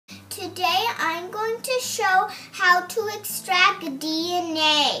Today I'm going to show how to extract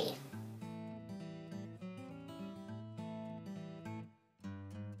DNA.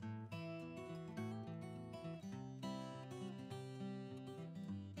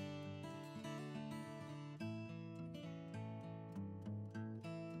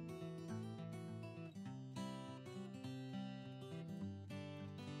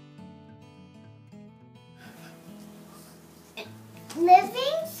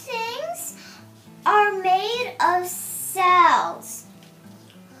 Living things are made of cells.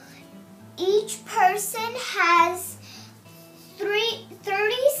 Each person has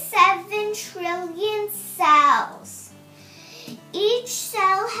 37 trillion cells. Each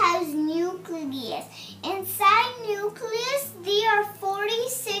cell has nucleus. Inside nucleus, there are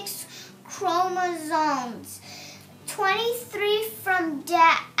 46 chromosomes. 23 from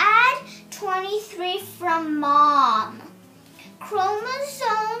dad, 23 from mom.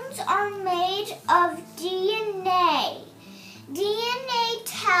 Chromosomes are made of DNA. DNA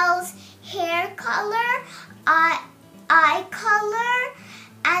tells hair color, eye color,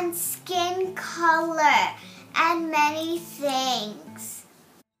 and skin color, and many things.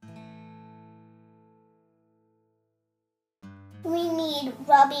 We need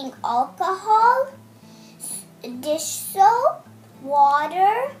rubbing alcohol, dish soap,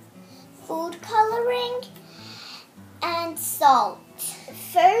 water, food coloring, and salt.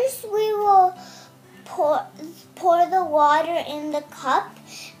 First, we will pour the water in the cup,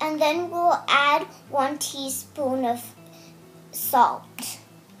 and then we'll add 1 teaspoon of salt.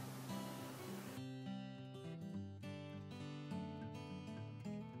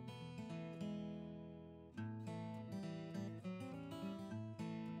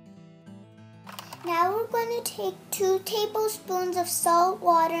 Now we're going to take 2 tablespoons of salt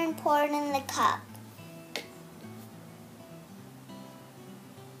water and pour it in the cup.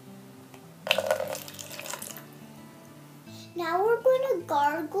 Now we're going to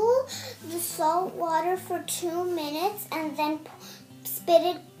gargle the salt water for 2 minutes and then spit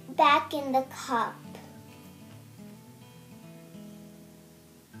it back in the cup.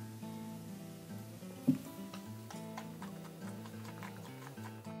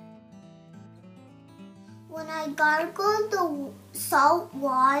 When I gargled the salt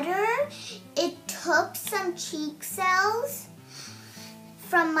water, it took some cheek cells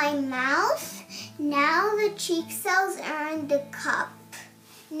from my mouth. Now the cheek cells are in the cup.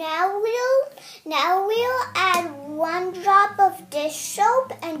 Now we'll add 1 drop of dish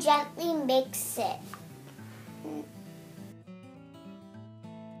soap and gently mix it.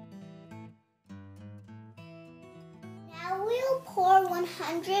 Now we'll pour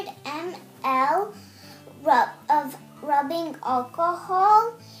 100 ml of rubbing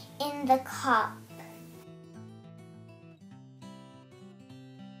alcohol in the cup.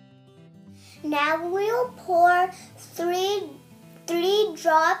 Now we'll pour 3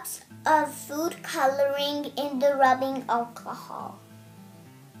 drops of food coloring in the rubbing alcohol.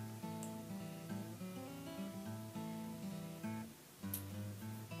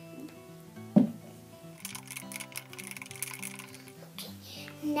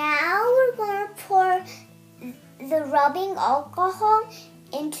 Now we're going to pour the rubbing alcohol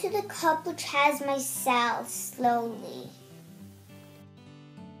into the cup which has my cells slowly.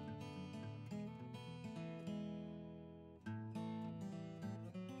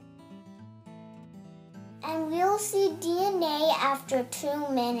 And we'll see DNA after 2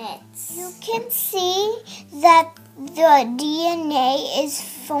 minutes. You can see that the DNA is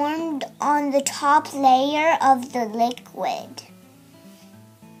formed on the top layer of the liquid.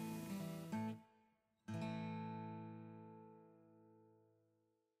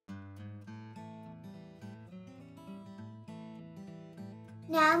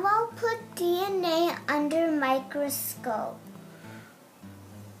 Now I'll put DNA under microscope.